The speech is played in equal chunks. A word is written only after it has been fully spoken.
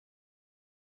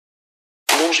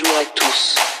Bonjour à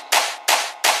tous.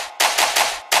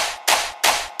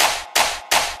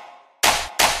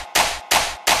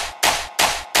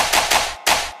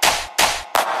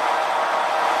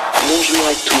 Bonjour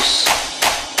à tous.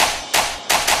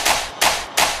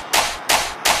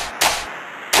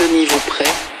 Tenez-vous prêts,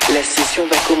 la session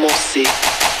va commencer.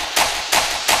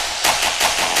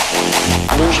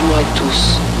 Bonjour à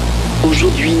tous.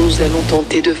 Aujourd'hui nous allons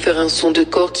tenter de faire un son de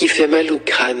corps qui fait mal au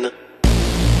crâne.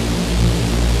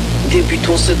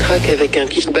 Débutons ce track avec un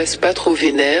kick bass pas trop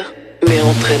vénère, mais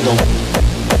entraînant.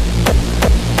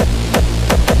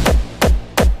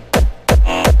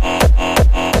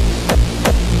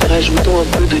 Rajoutons un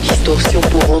peu de distorsion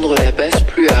pour rendre la basse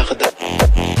plus hard.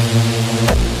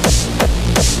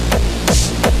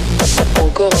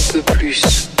 Encore un peu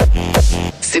plus.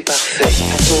 C'est parfait.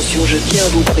 Attention, je tiens à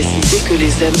vous préciser que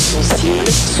les âmes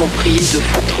sensibles sont priées de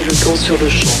foutre le camp sur le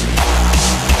champ.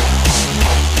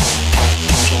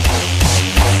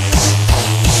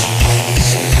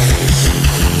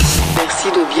 Merci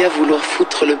de bien vouloir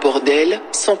foutre le bordel,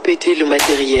 sans péter le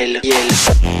matériel.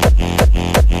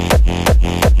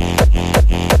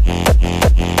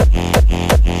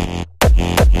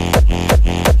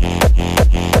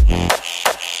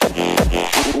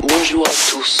 Bonjour à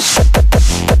tous.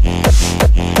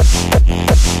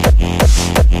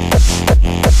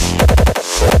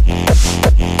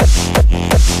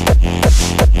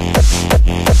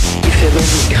 Il fait mal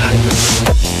au crâne.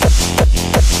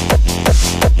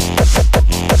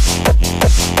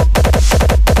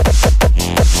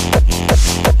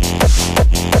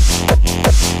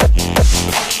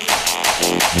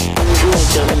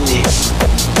 Terminé.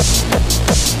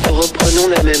 Reprenons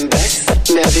la même basse,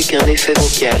 mais avec un effet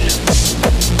vocal.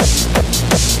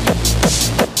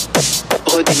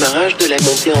 Redémarrage de la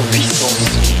montée en puissance.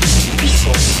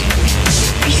 Puissance.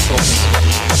 Puissance.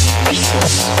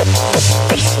 Puissance.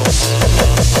 Puissance.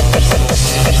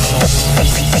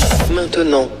 Puissance.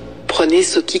 Maintenant, prenez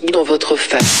ce kick dans votre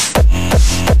face.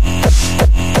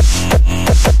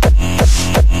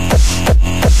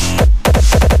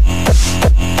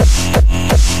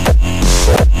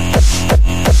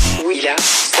 Oui, là,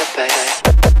 ça passe.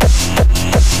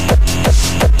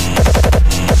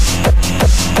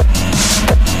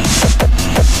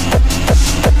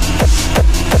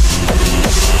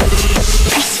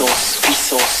 Puissance,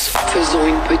 puissance. Faisons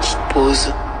une petite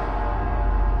pause.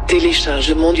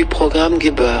 Téléchargement du programme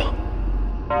Geber.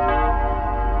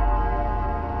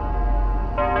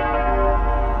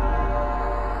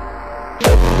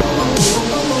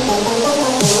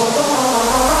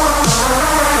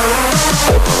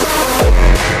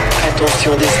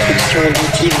 Attention, destruction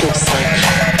auditive dans 5,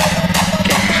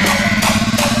 4,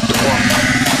 3,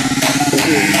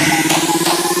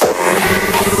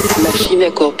 2.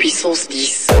 Machinacore puissance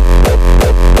 10.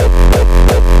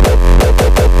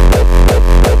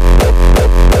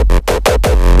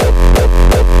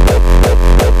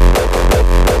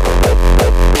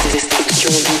 Destruction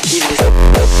auditive.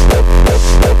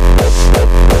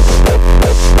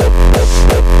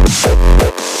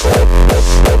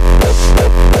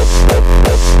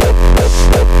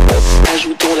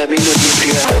 Ajoutons la mélodie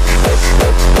plus hard.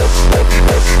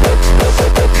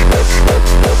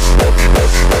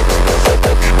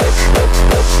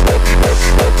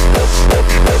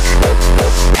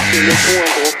 Et mettons un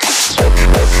gros kick.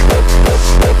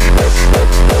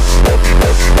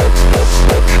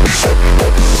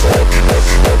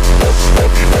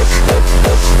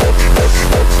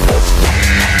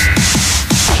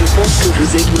 Je pense que vous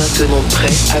êtes maintenant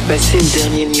prêts à passer au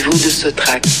dernier niveau de ce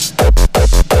track. Un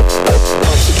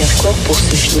kick hardcore pour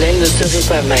ce final ne serait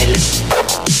pas mal.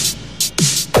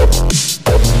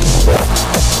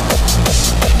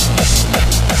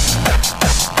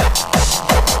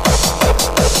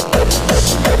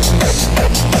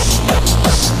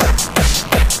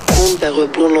 Compte à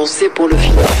rebond lancé pour le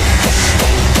final.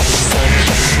 5,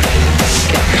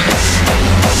 4,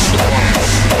 3,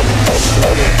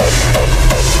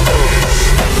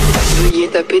 2. Veuillez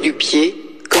taper du pied,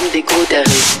 comme des gros tarés.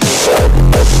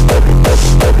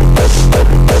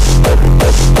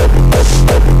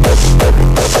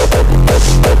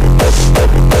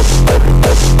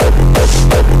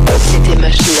 C'était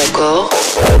Machinacore.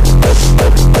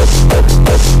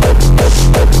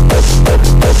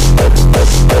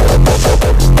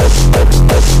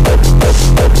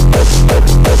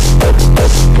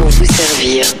 Pour vous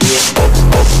servir.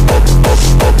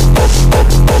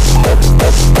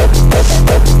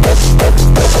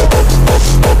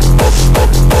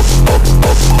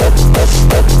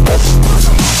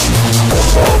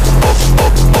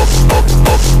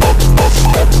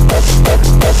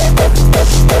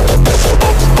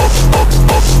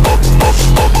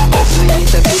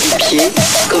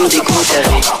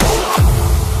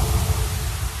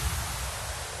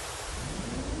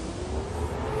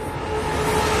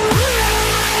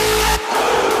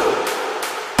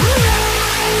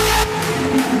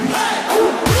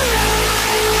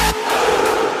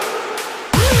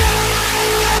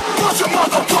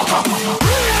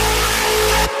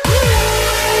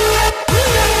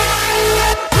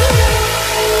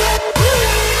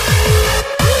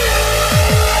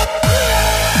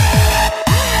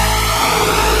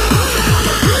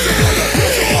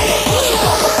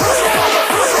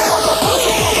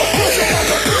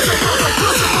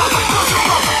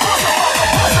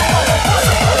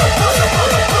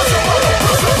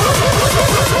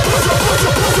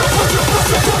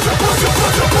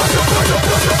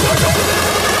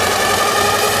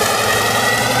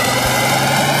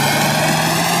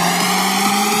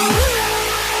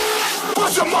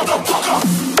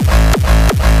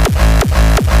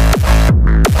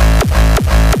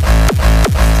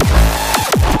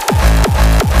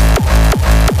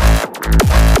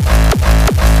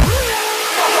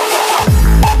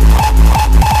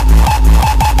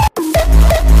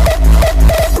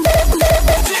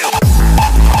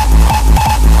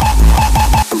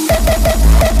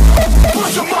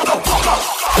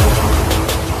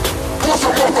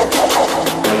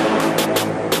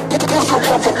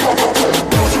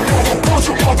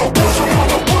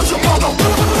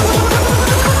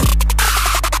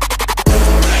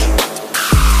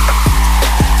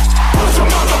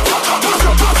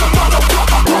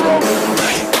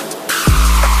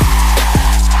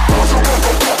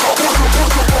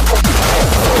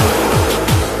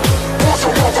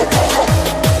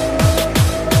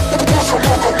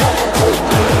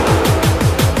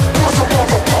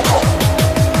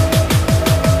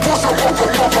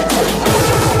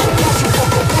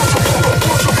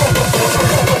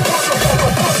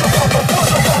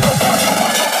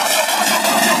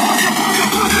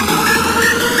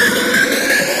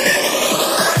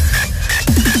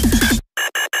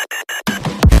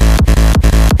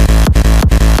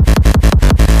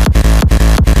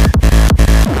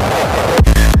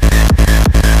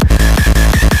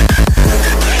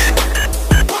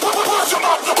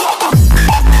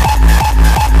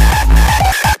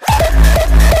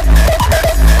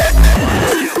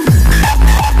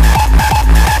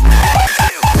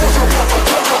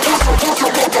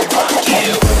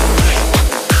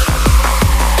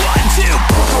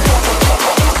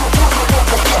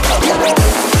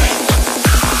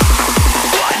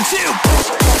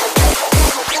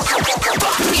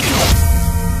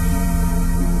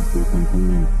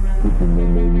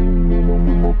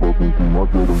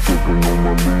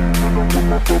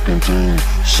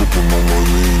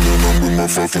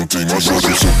 fucking team. I said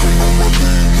I'm sipping on my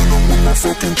lean and I'm with my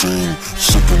fucking team.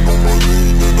 Sipping on my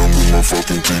lean and I'm with my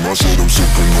fucking team. I said I'm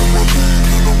sipping on my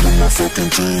lean and I'm with my fucking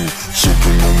team.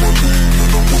 Sipping on my lean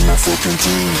and I'm with my fucking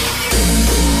team.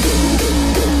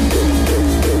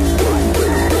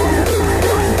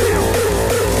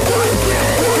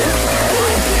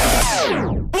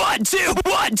 1, 2,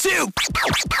 1, 2.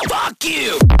 Fuck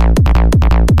you.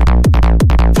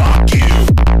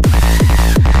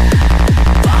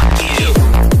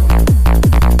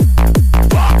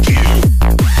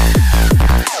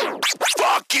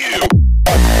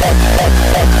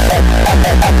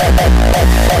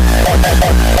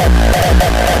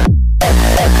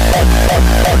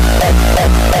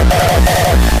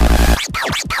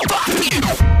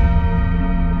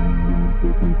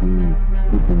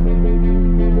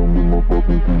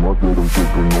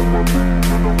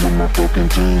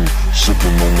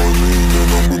 Sipping on my lean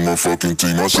and I'm with my fucking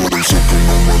team. I said I'm sipping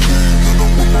on my lean and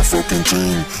I'm with my fucking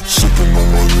team. Sipping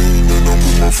on my lean and I'm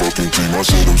with my fucking team. I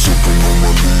said I'm sipping on my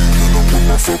lean and I'm with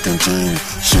my fucking team.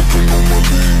 Sipping on my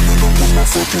lean and I'm with my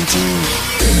fucking team.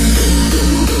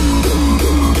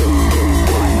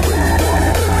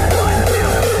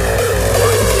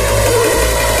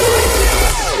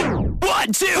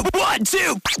 1, 2, 1,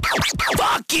 2.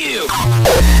 Fuck you.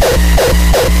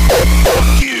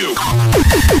 Fuck you.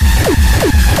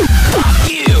 Fuck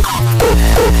you.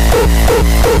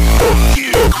 Fuck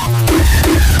you.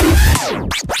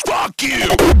 Fuck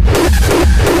you.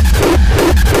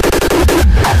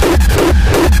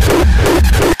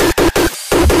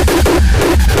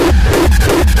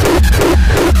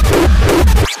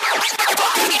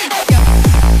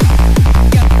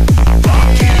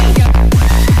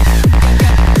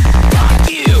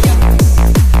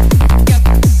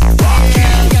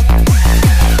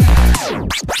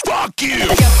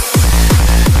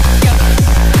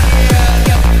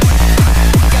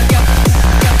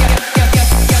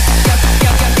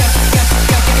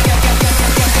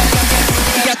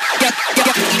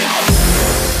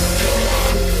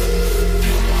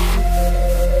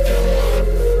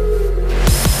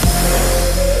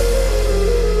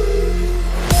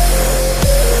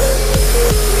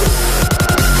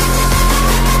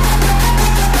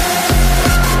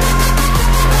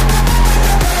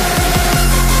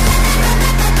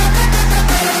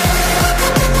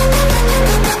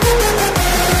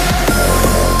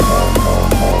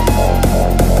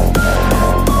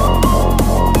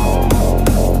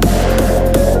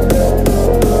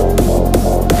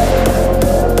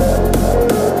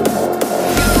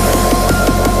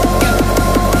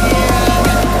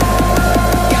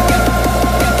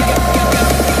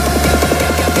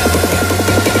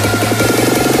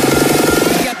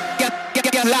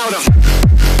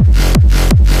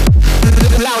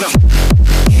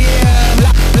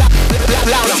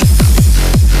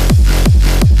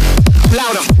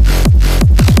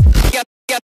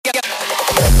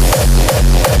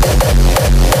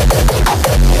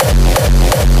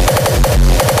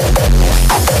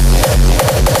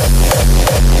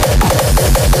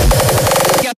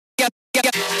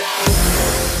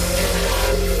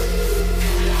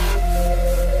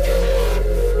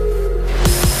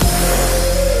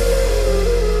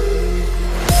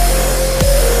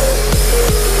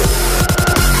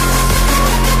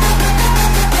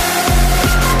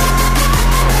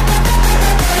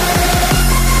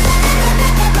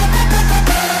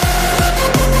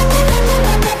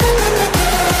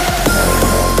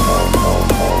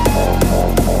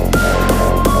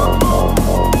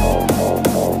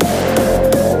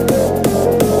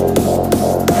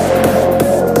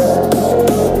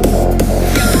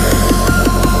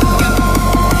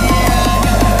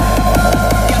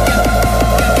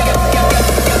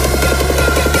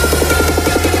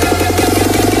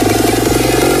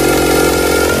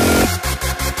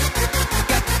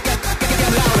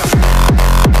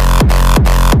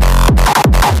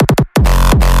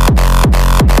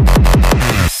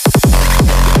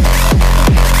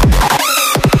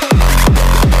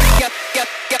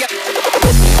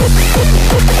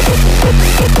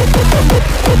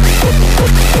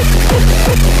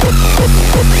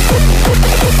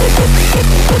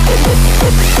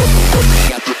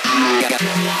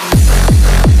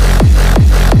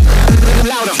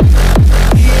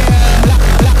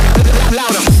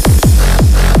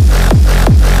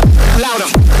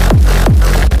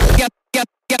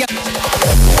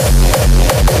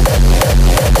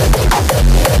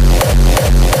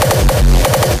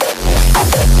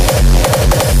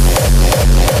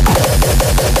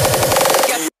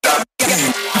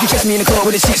 Me in the club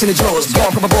with the chicks in the drawers,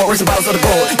 going from a board, raising bottles of the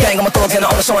gold. Gang on my thugs and the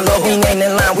owner showing love. We ain't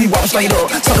in line, we walk straight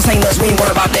up. Suckers ain't us, we ain't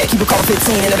worried about that. Keep a call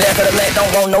 15 in the back of the leg.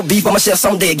 Don't want no beef, I'ma share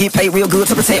some dead. Get paid real good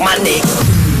to protect my neck.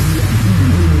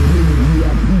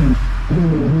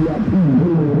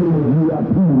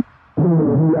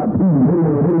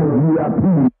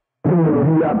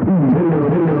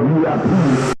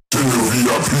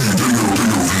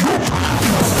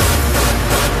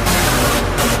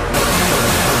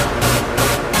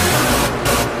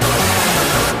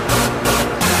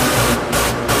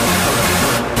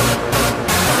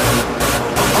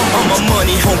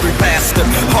 Hungry bastard,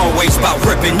 always about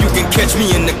ripping. You can catch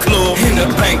me in the club, in the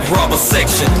bank robber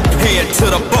section. Head to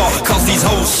the bar, cause these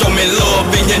hoes show me love.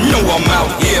 And you know I'm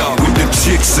out here with the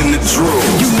chicks and the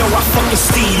drugs. You know I fucking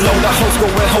steal on the hoes go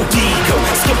where Hodigo.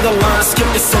 Skip the line, skip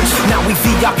the search, now we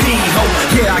VIP ho.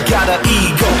 Yeah, I got an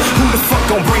ego. Who the fuck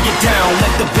gon' bring it down?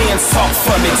 Let the band talk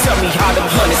for me, tell me how them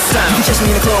hundreds sound. You can catch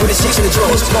me in the club with the chicks in the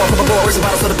drawers, going from a board, raising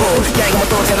bottles of the gold. Gang on my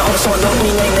thugs and the owner showing love. We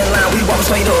ain't in line, we walk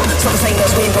straight up. Suckers ain't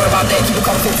us, we ain't worried about that. Keep a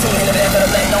call 15 in the back of the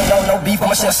leg. Don't want no beef,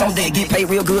 I'ma share some dead. Get paid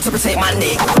real good to protect my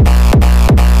neck.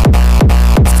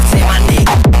 Protect my neck.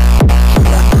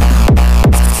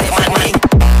 Protect my neck.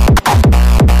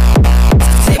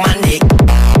 Protect my neck.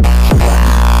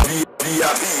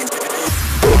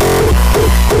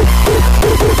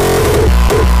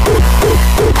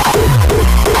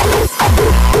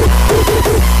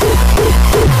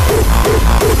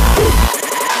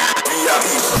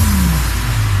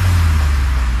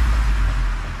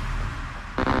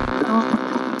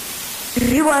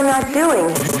 You are not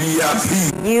doing.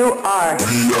 You are.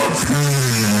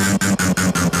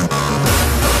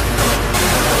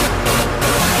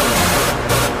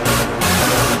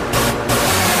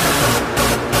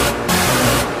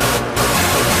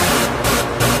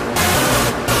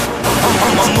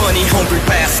 Money hungry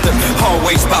bastard,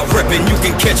 always about ripping. You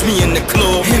can catch me in the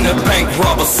club, in the bank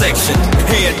robber section.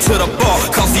 Head to the bar,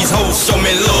 cause these hoes show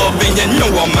me love. And you know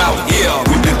I'm out here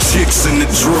with the chicks and the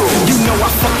drugs. You know I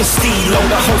fucking steal on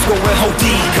the hoes go where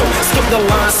Hodigo. Skip the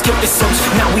line, skip the search,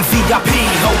 now we VIP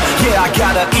ho. Yeah, I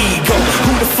got an ego.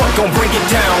 Who the fuck gon' bring it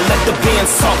down? Let the band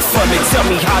talk for me, tell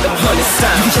me how them hundreds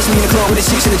sound. You can catch me in the club with the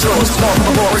chicks in the drawers, going from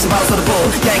a board, raising bottles of the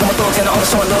gold. Gang on my thugs and the owner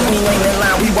showing love. We ain't in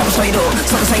line, we walk straight up.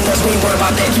 Suckers ain't us, we ain't worried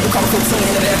about that. Keep a call 15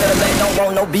 in the back of the leg. Don't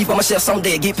want no beef, I'ma share some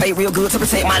dead. Get paid real good to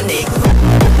protect my neck.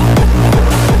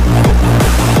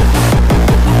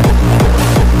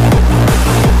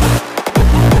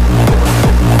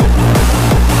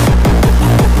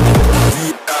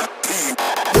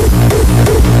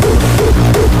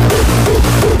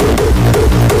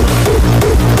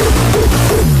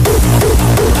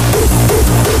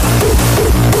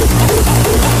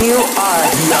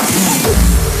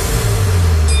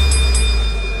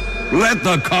 Let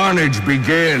the carnage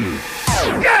begin.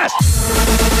 Yes!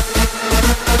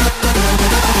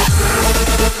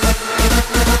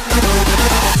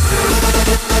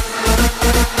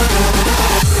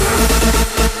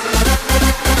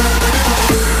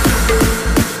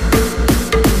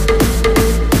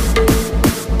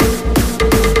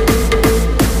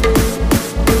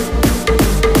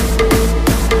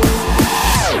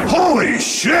 Holy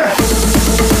shit!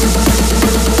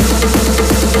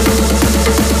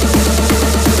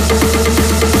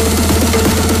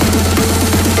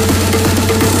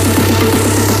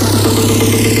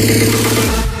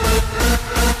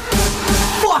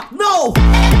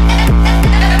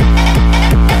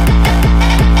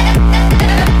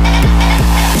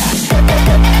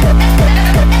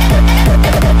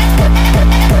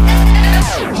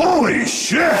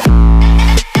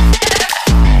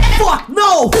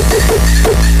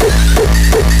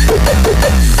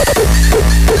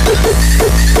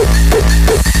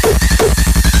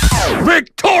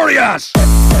 Victorious!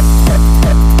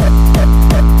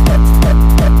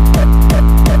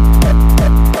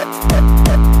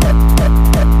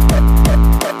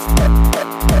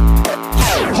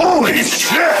 Holy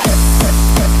shit!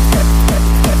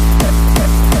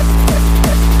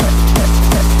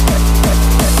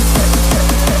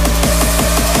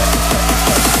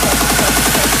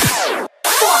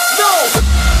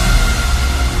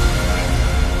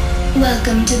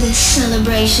 Welcome to this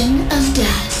celebration of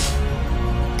death.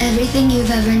 Everything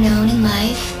you've ever known in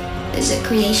life is a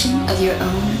creation of your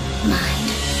own mind.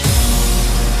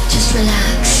 Just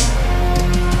relax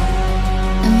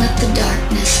and let the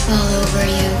darkness fall over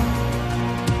you.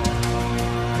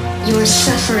 Your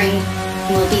suffering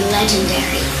will be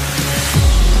legendary.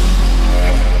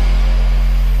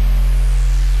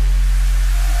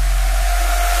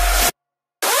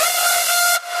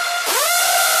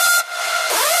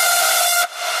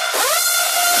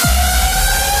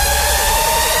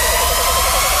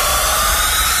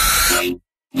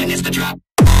 When is the drop?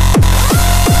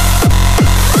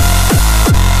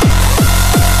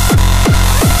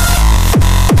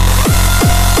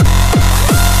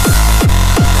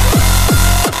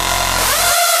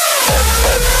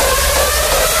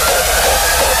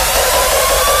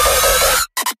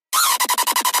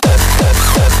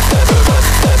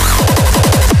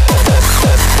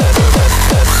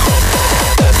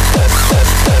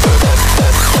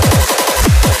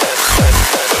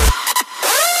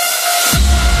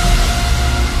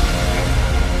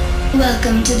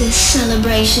 Welcome to this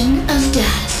celebration of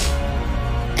death.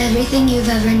 Everything you've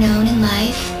ever known in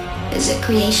life is a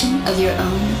creation of your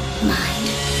own mind.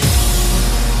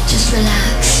 Just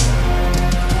relax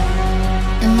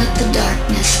and let the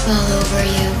darkness fall over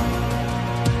you.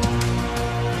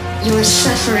 Your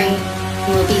suffering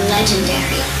will be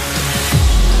legendary.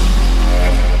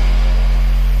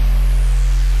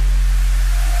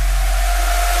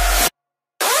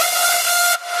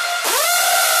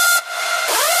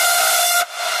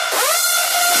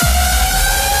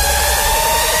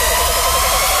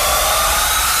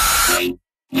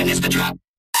 When is the drop?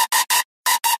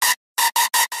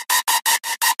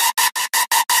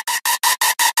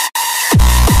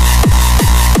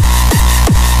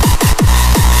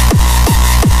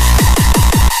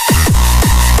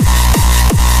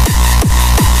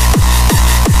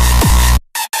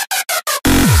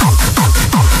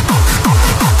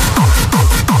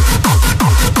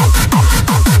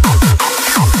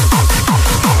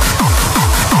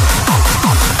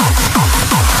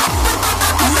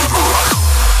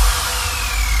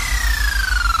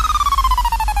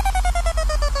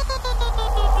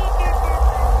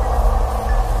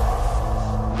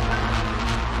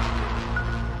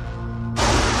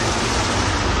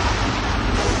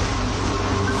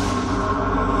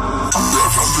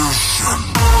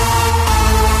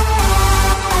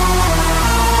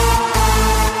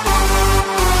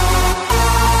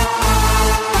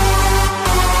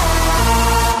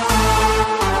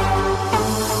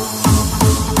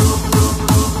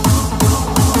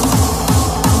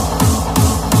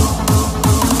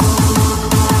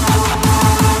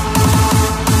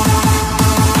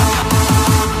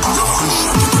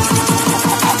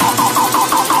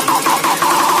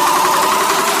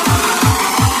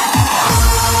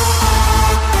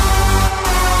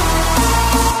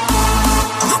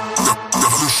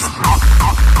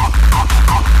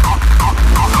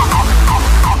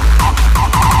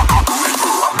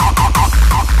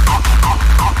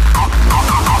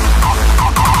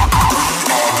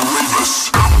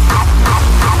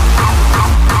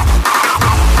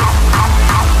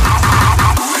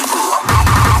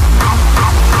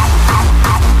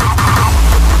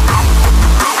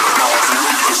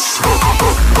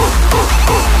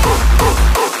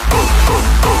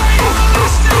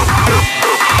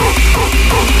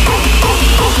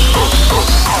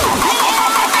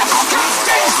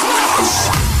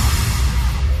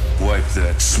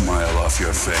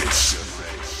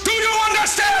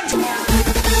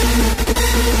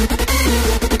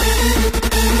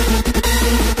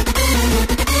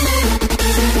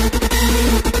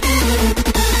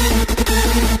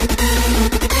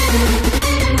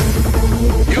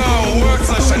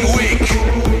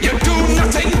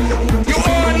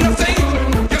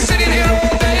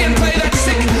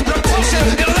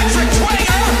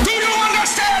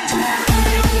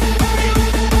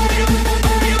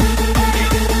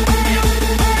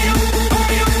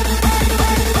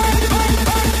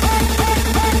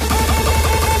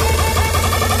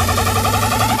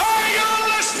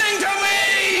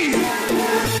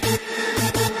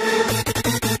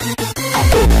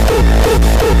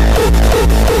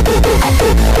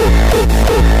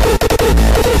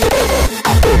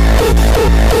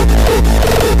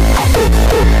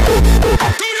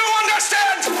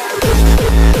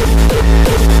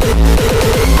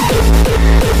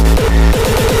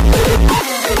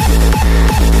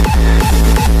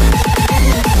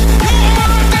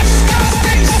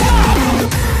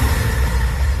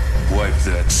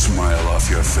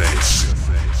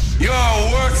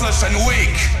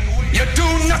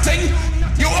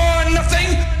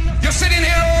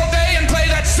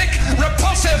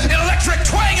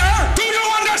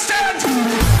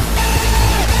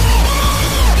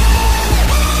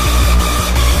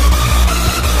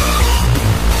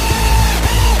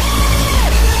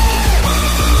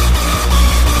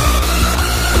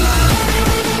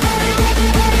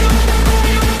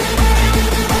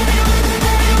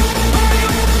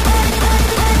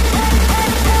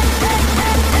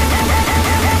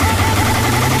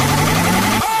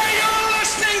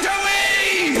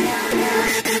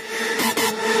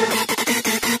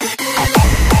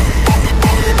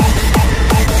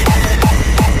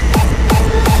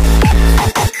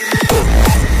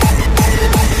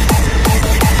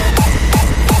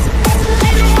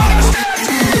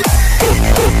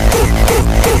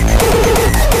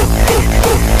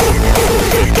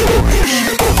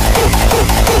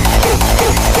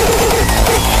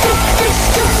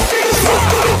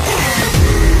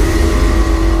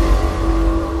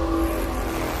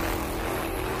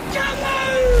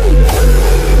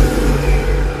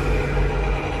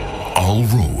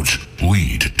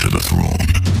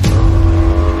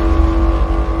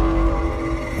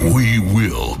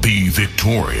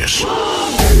 victorious.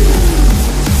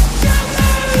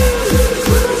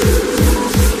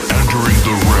 Entering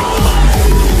the realm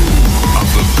of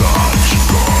the gods.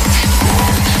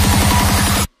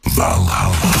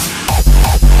 Valhalla.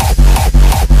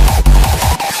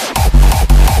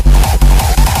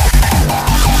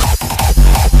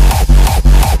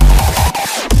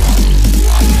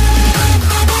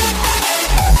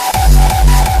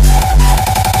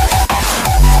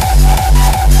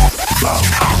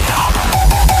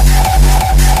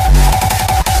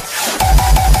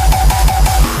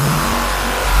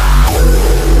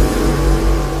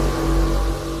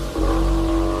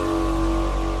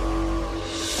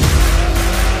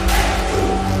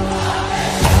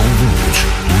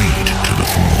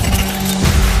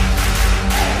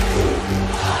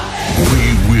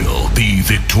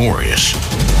 Victorious.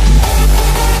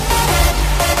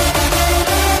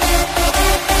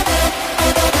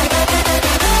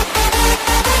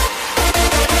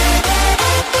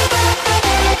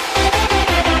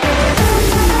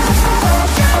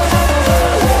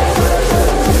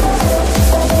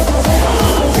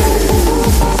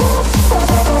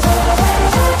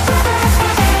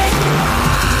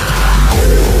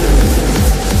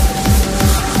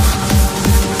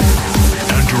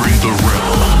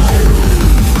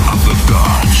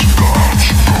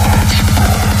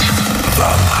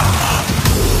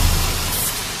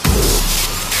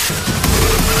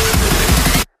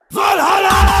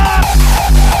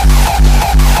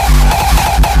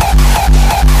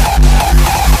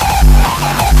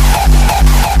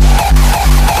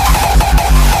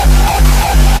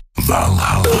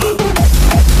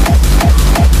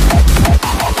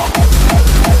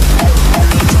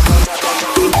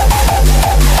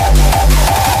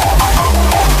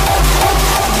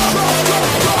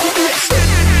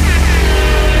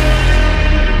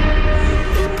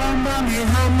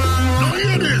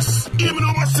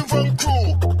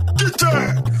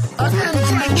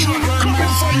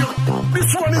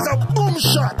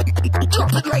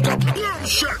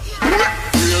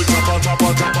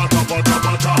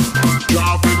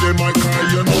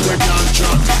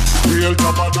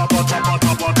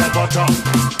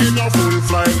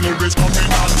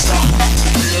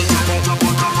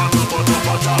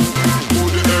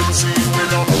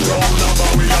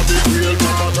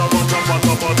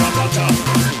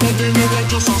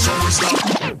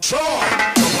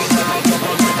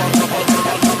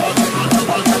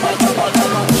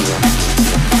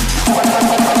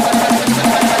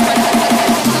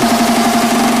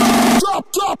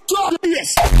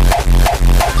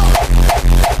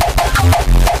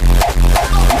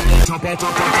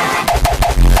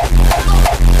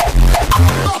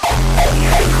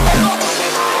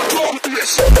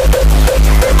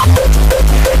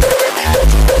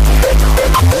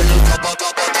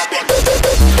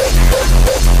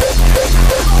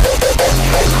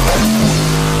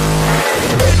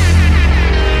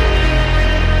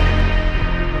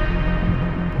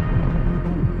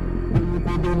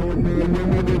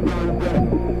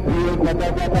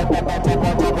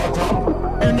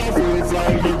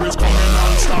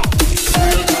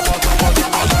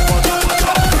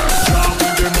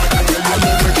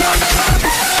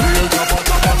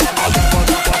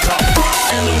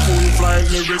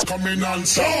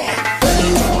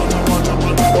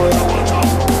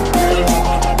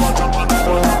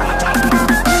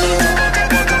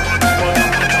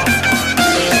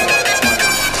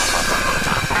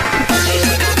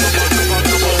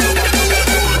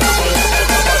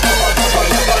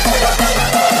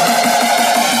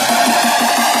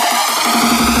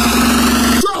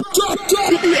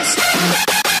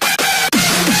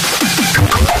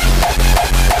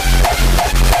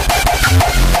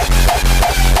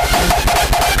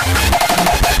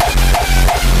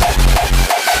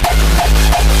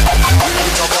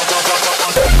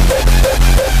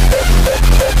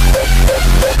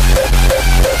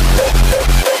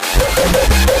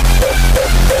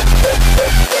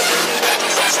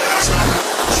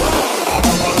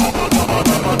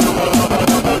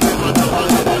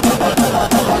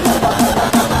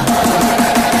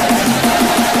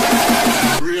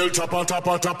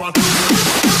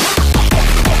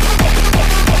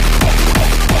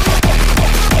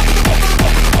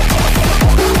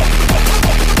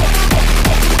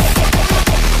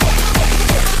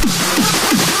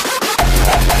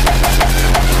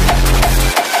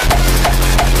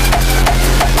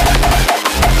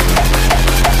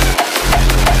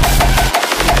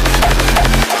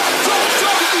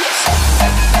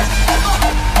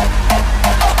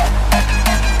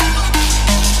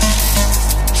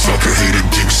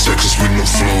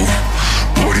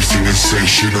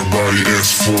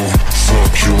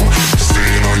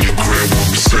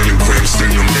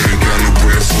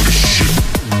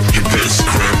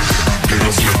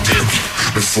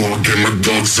 get my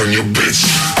dogs on your bitch.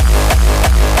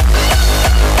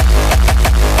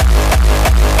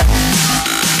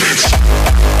 Bitch.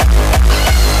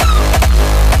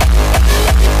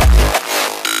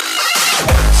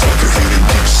 Sucker hitting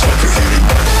dick, sucker hitting.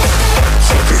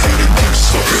 Sucker hitting dick,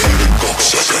 sucker hitting cock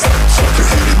sucker. Sucker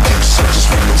hitting dick suckers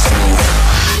with no flow.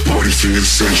 Body fingers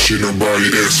say shit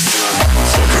nobody else.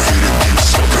 Sucker hitting dick,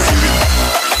 sucker hitting.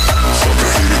 Sucker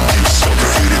hitting dick,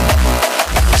 sucker hitting.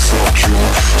 Fuck you,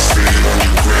 staying on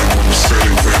your gram, I'm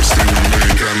selling grams, stay with me,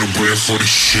 ain't got no bread for this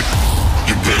shit.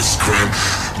 You better scram,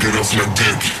 get off my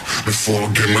dick, before I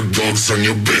get my dogs on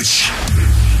your bitch.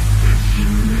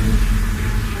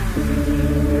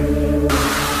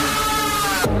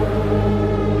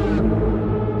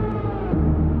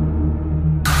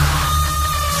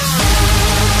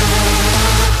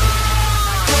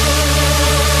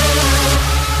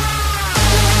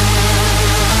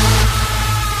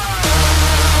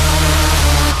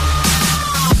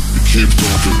 Keep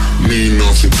talking, mean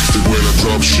nothing. Still when I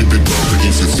drop shit, it bumping.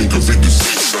 If you think of it, you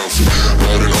see something.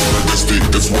 Riding all of this dick,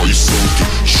 that's why you salty.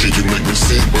 Shit, you make me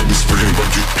sick, but be spraying, but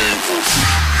you ain't healthy.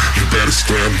 You better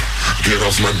scram, get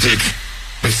off my dick,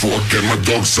 before I get my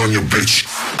dogs on your bitch.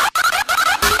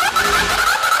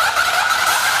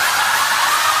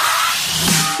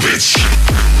 Bitch.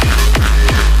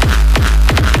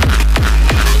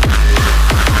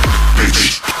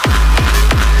 Bitch.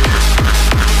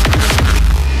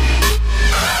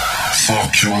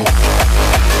 Fuck you.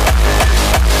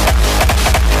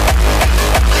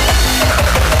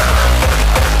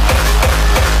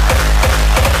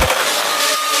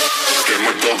 Get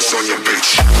my dogs on your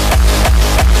bitch.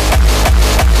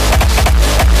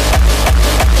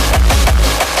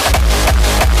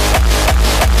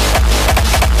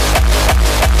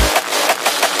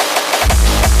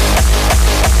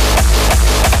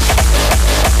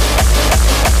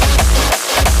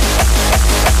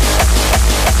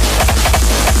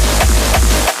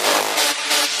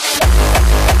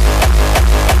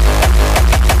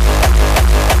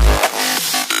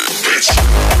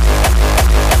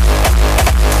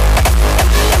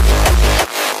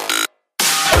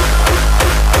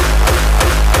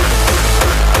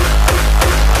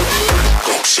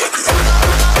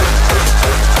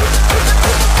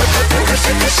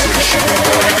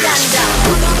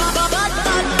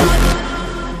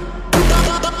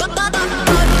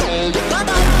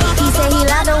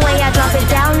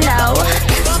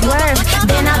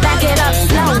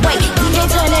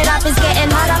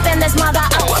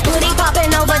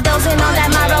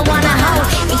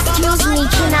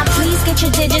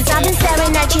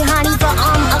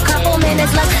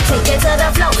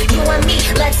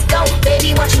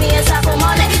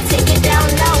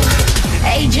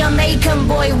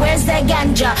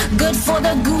 Ganja, good for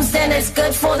the goose and it's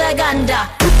good for the ganda.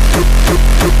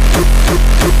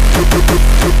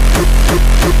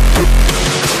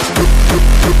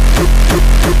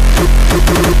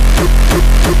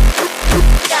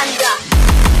 Ganja.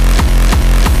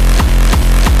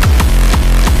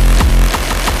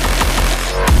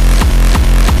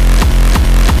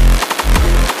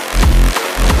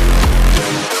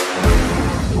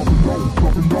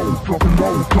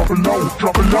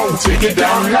 Drop it low, take it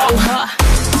down low.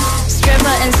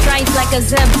 Stripper and stripes like a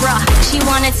zebra. She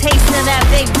want a taste of that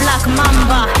big block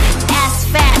mamba. Ass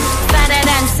fat, fatter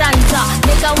than Santa.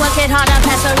 Make her work it harder,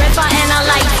 pass a ripper and a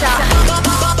lighter.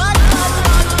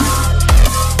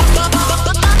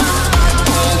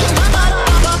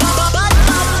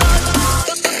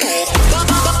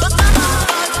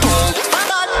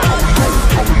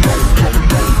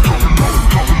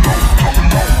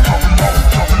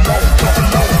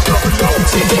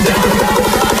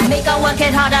 Make her work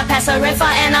it harder, pass a riffer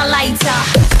and a lighter.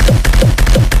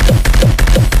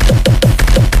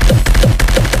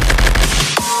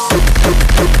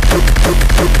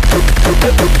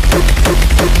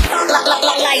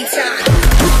 Lighter.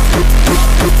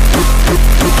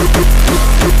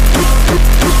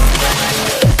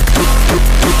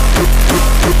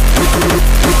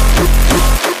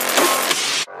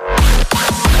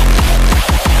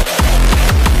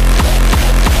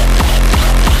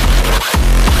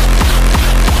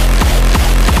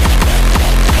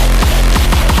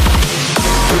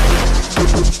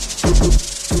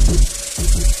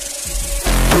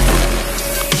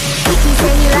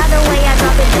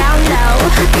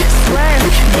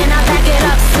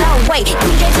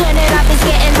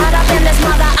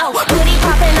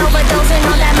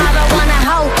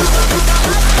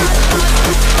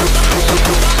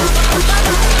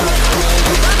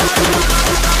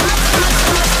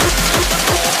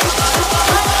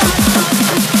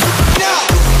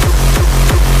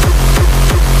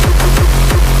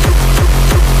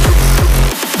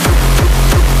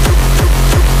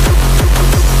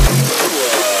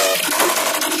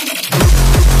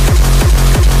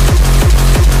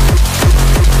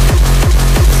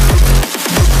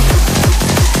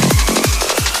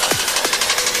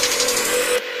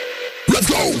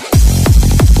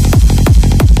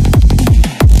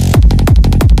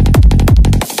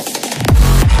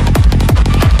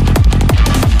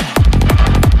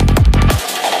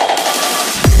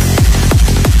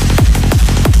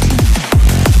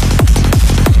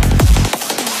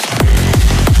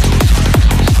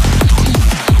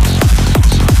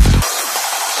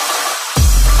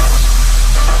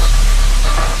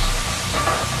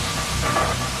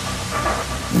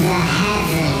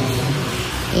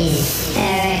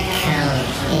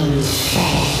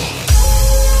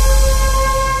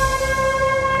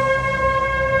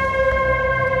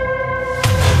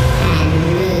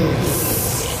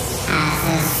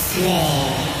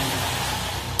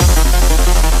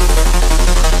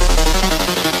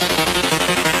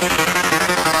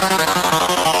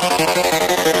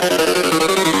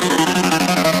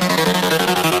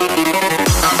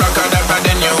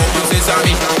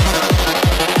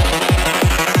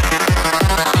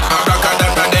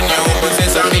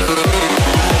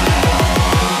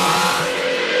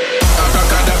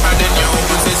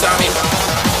 sesame.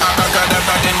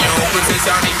 Abracadabra then you open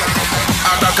sesame.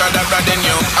 Abracadabra then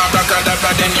you,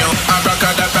 abracadabra then you,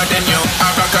 abracadabra then you,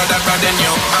 abracadabra then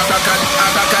you,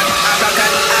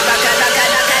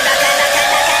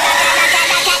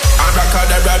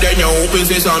 abracadabra then you open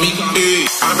sesame.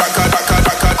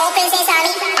 Abracadabra open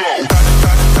sesame.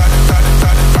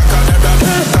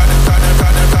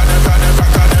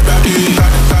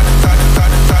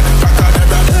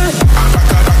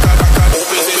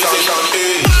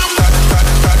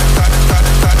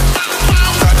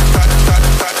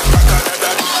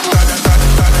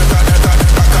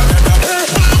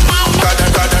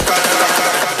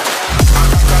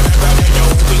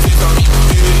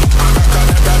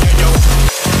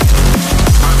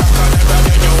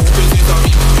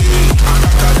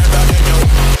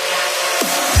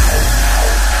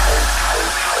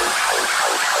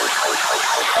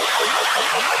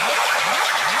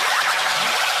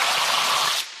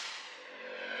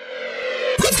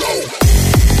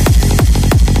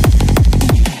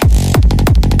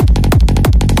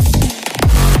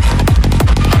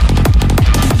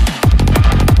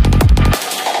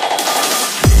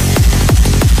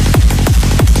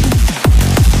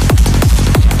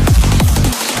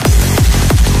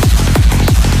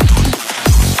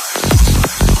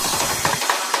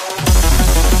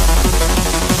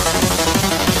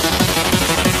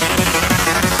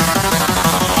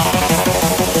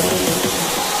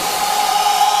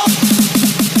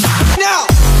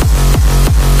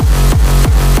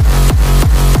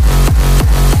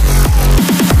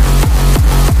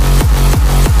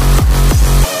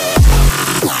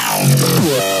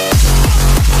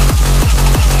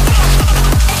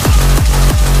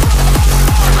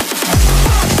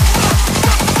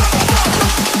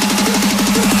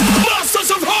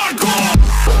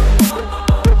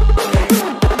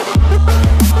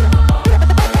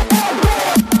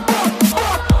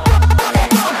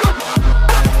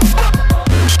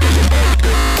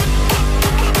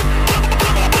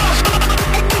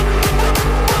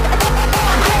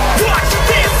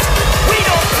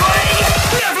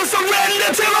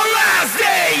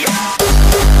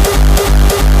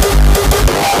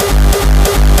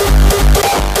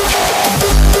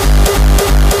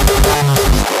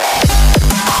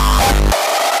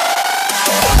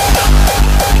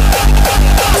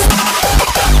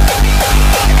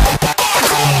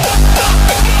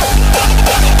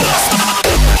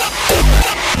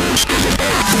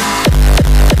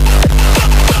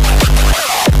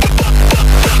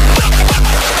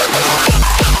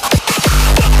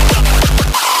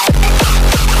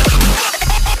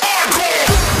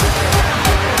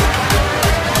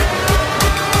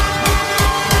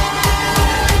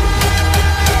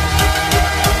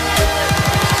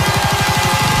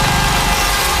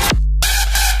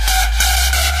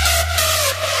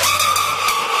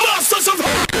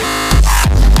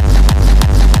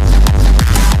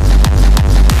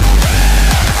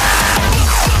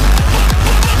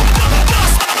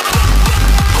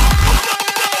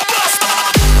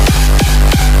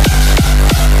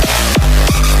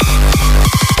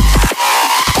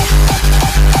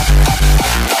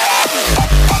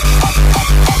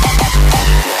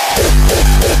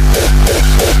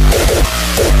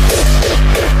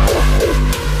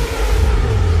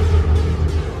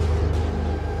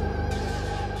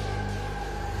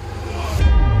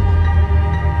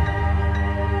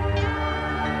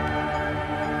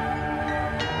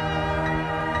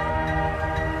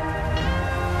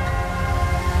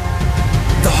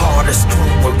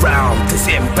 is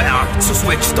inbound, so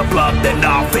switch the blood in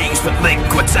our veins with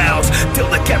liquid sounds, till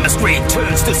the chemistry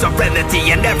turns to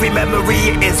serenity, and every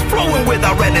memory is flowing with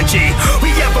our energy. We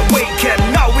have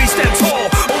awakened, now we stand tall,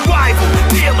 a rival,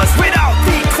 fearless without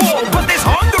equal, but there's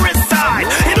hunger inside,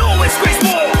 it always screams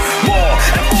more, more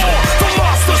and more, the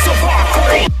masters of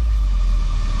hardcore.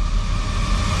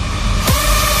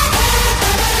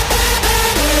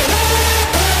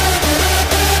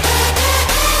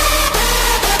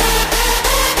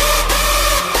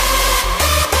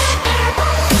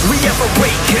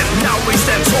 Awakened, now we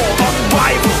stand tall,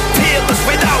 unrivaled, fearless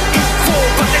without equal,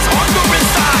 but there's hunger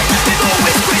inside, it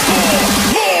always screams more,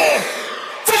 more,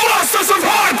 the masters of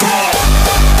hardcore!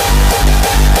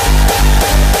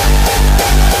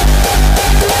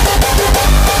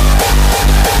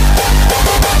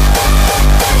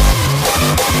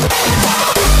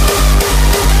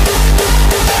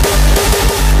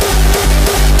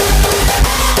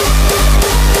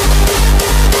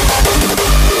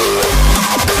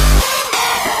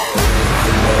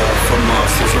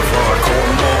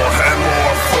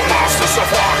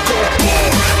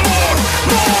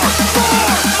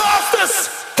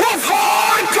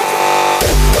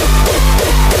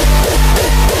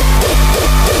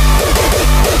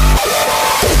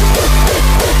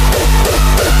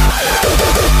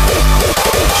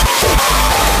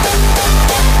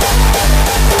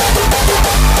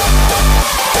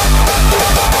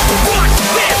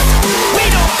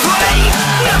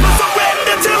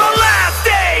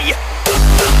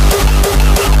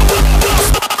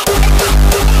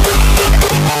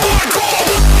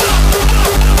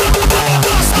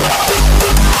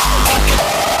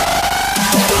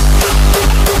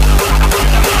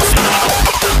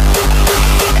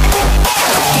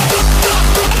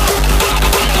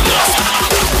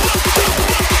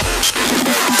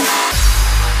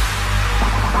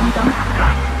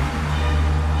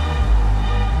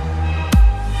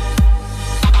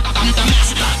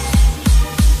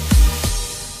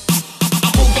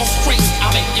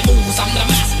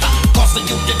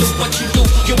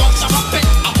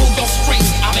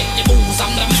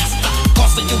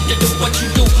 to do what you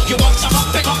do. You want some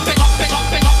up it, up it, up it,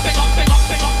 up it, up it, up it, up it, up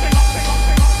it, up it, up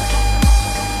it.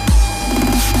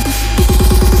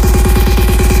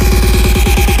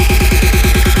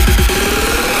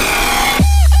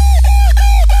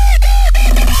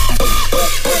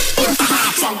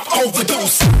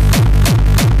 Overdose.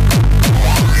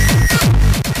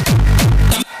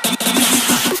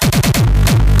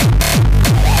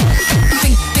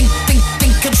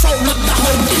 Think control of the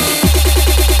whole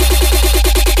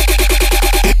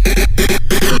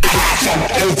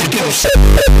overdose.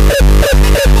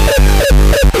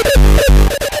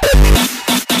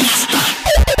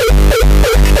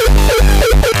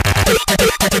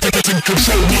 Think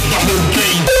control of the whole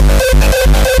game.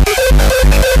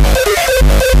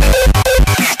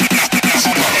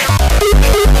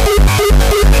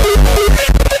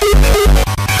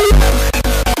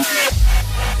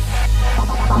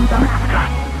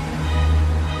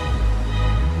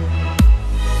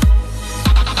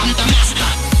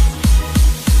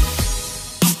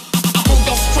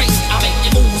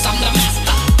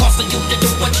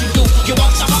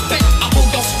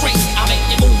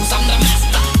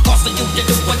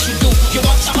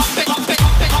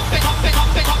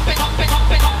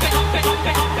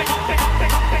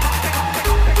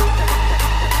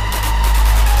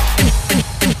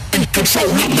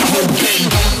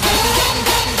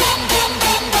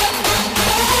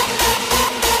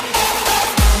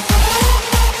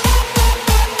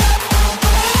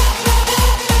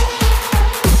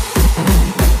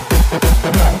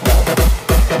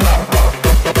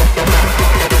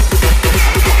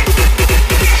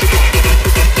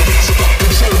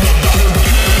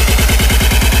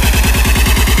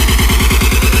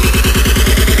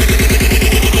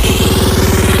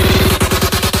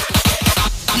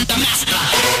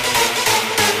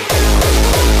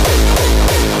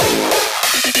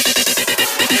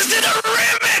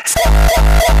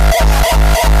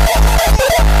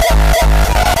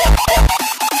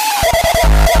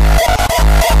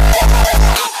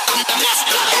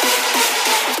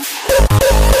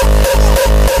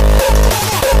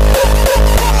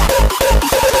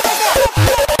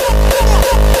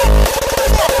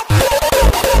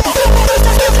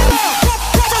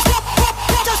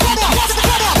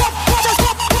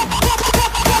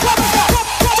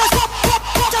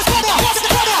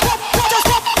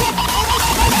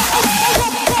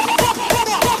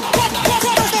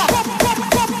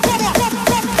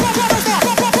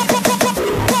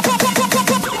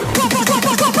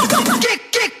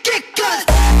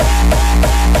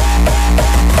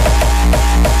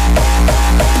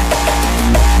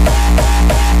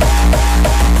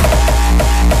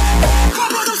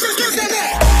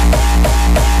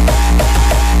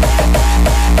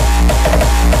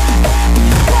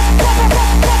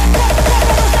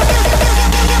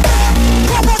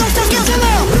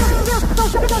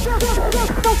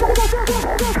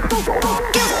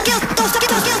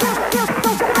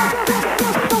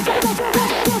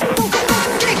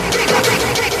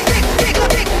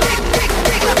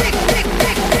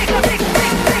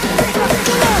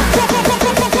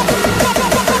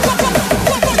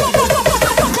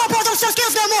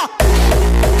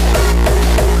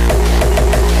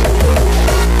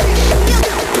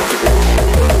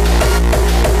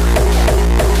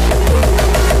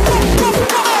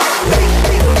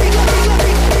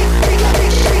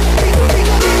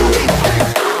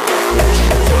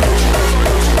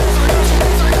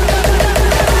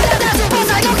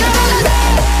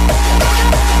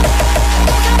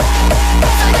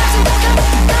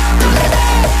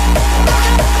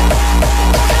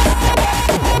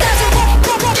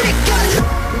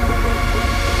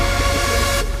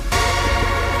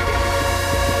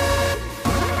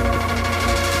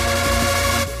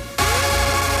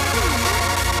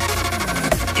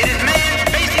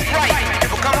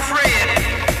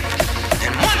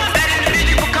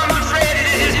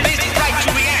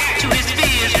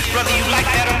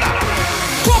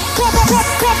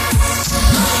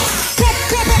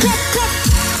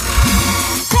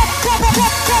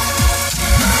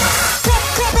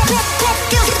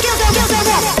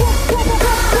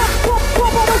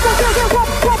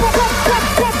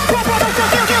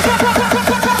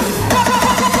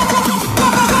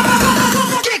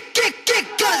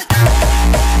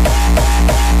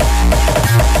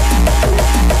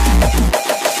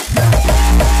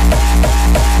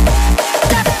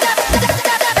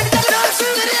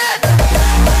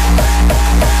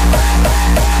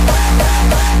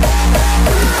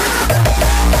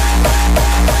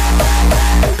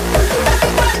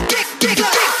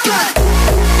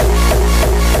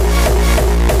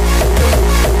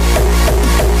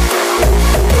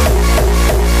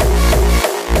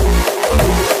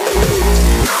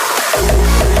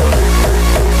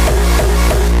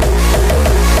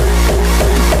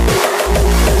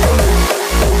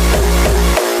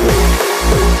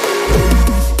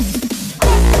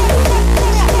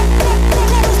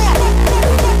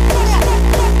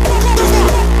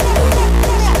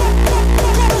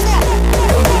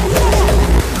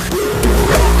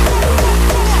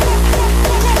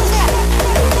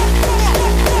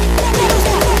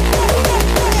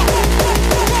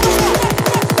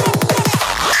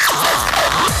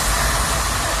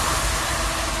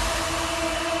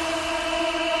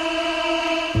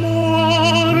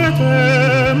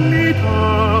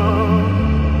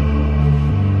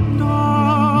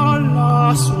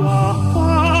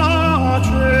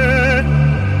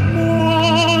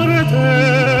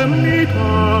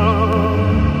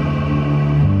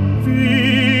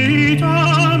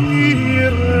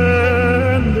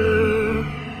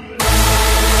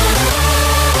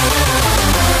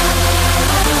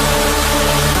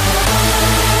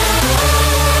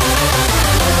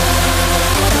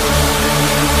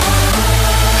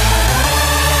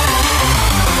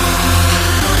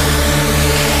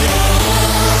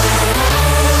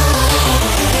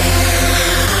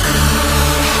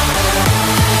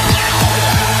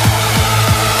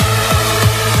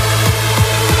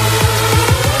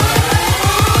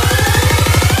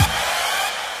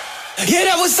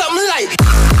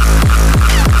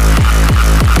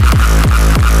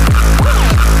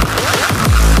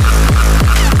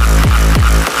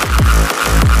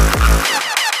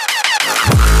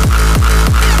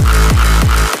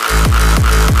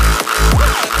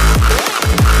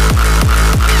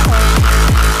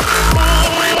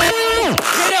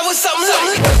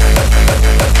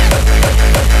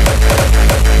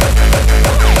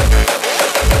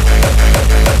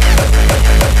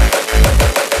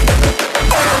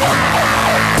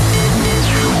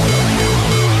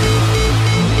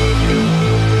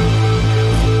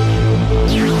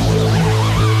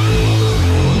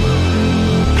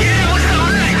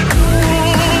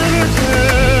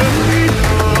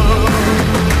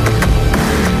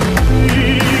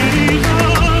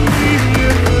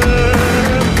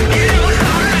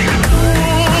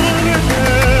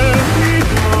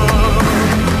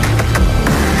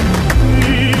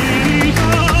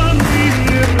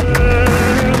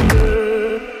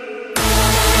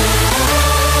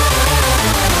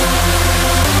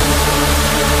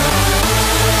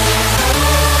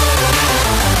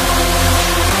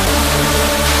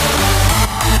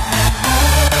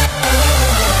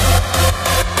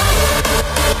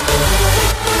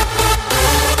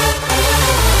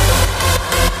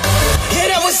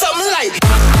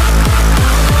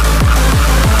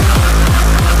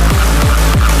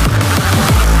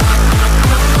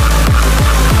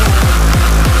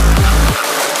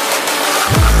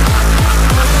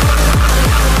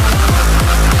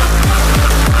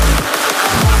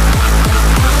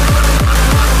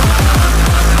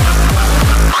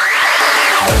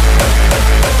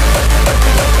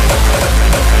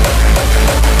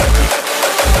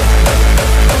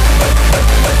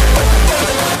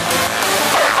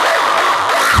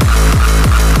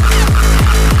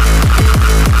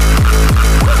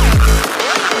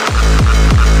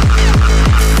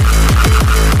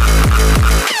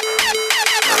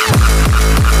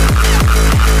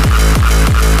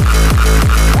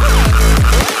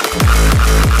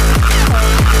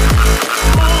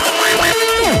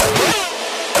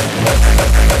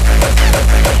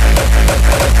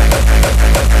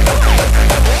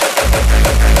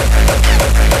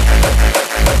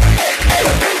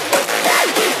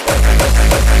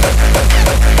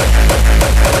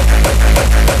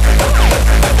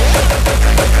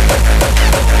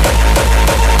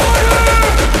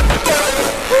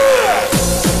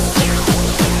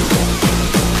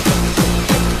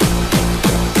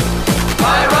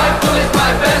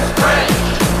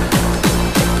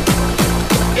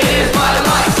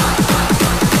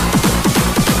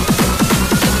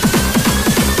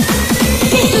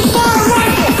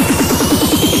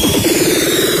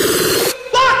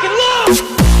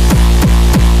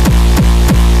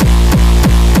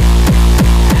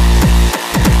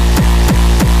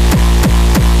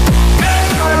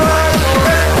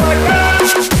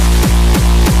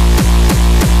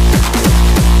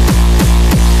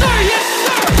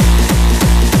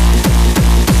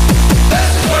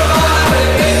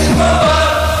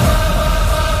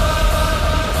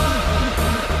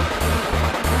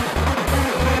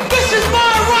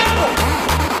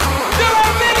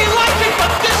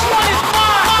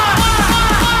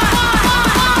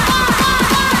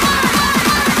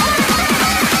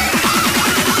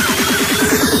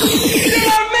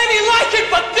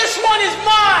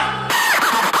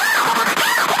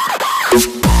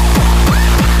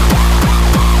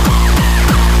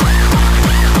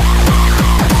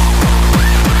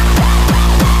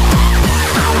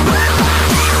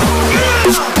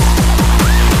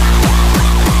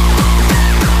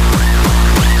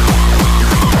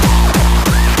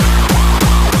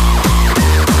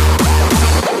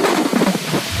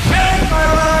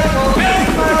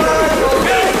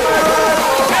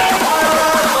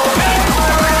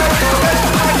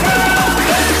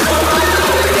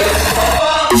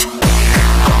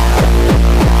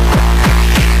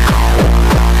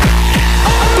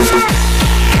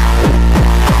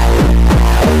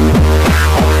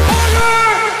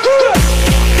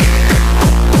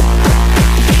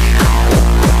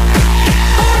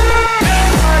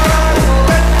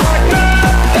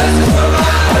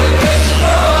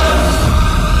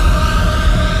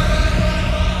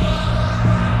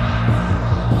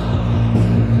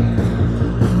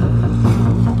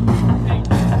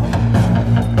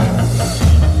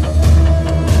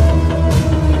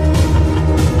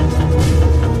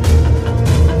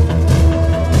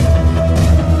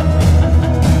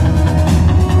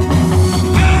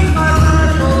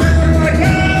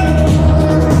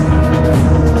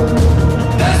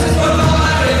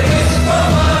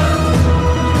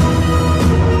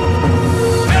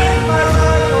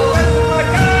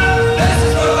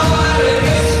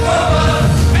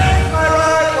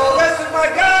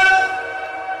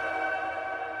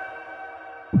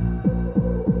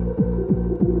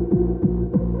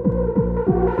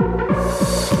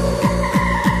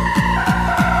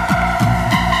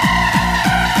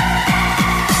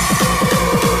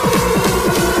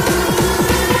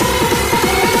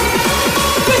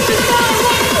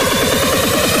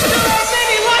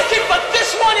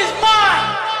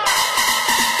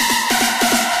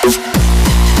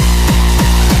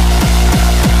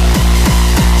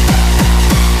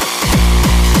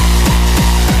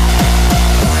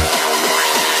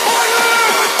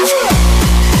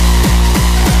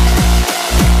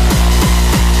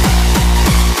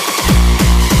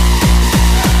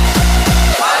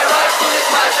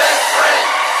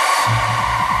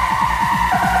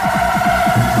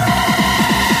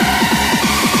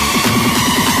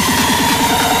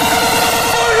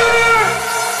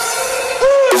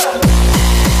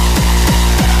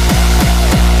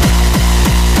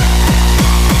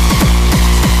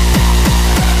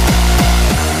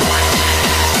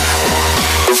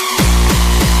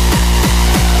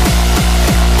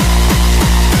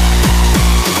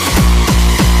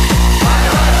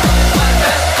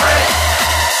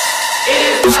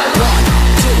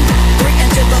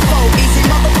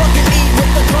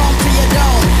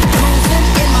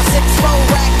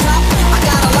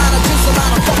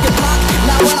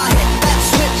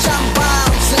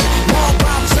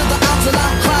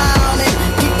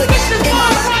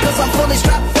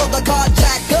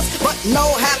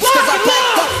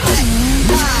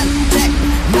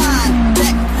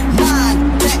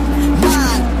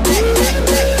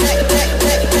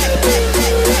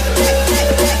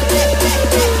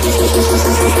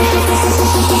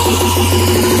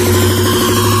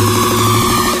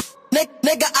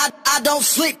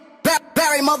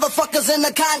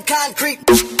 the concrete.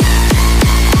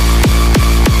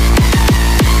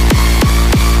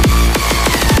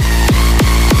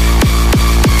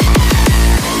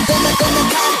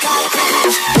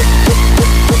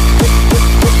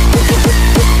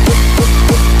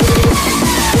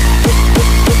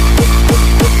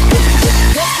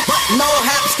 No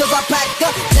haps, cause I packed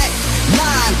up Tech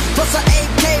 9 plus an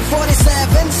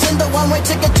AK-47. Send a one-way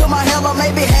ticket to my hell or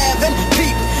maybe heaven.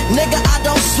 Peep, nigga, I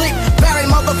don't sleep. Bury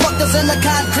motherfuckers in the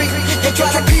concrete. They try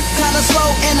to peep kinda slow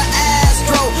in the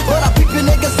Astro, but I peep you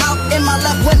niggas out in my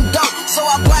left window. So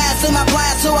I blast and I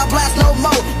blast till I blast no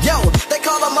more. Yo, they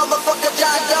call a motherfucker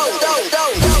John Doe.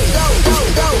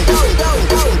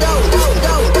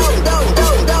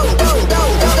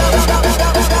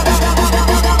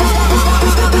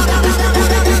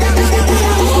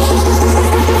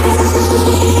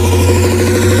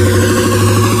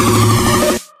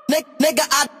 Nigga,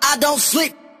 I don't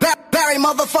sleep. Bury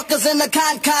motherfuckers in the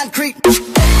concrete.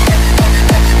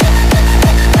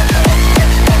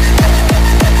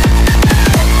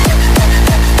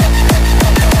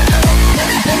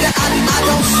 Nigga, I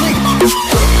don't sleep.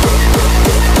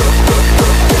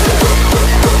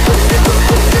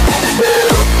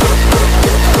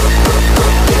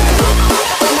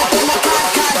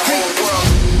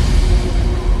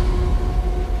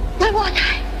 Where was I?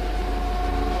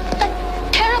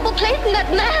 Terrible place in that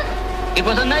map. It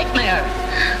was a nightmare.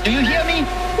 Do you hear me?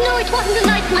 No, it wasn't a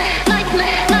nightmare.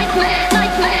 Nightmare, nightmare,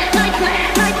 nightmare,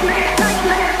 nightmare, nightmare, nightmare,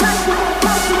 nightmare,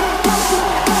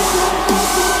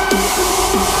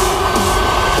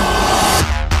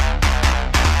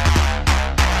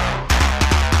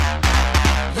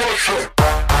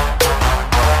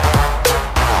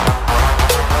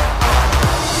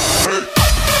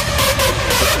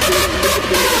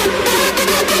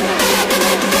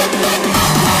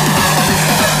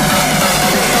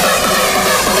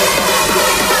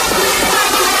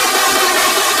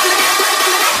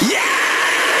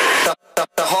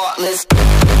 the heartless.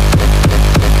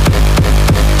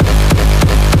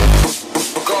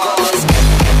 Regardless.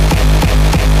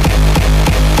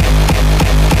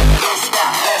 Don't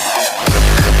stop.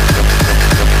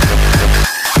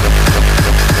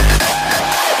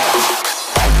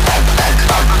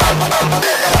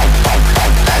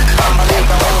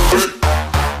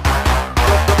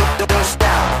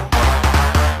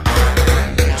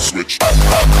 Switch.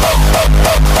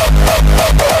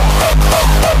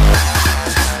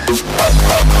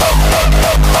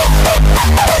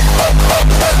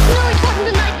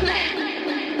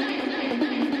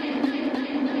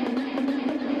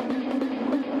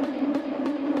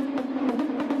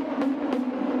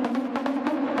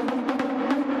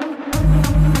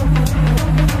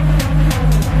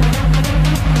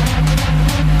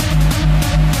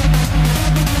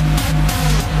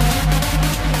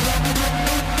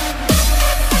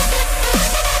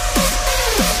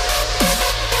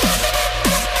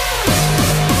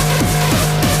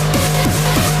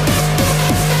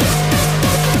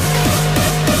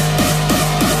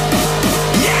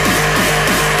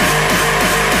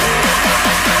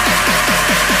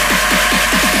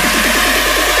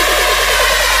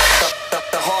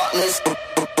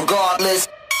 Regardless.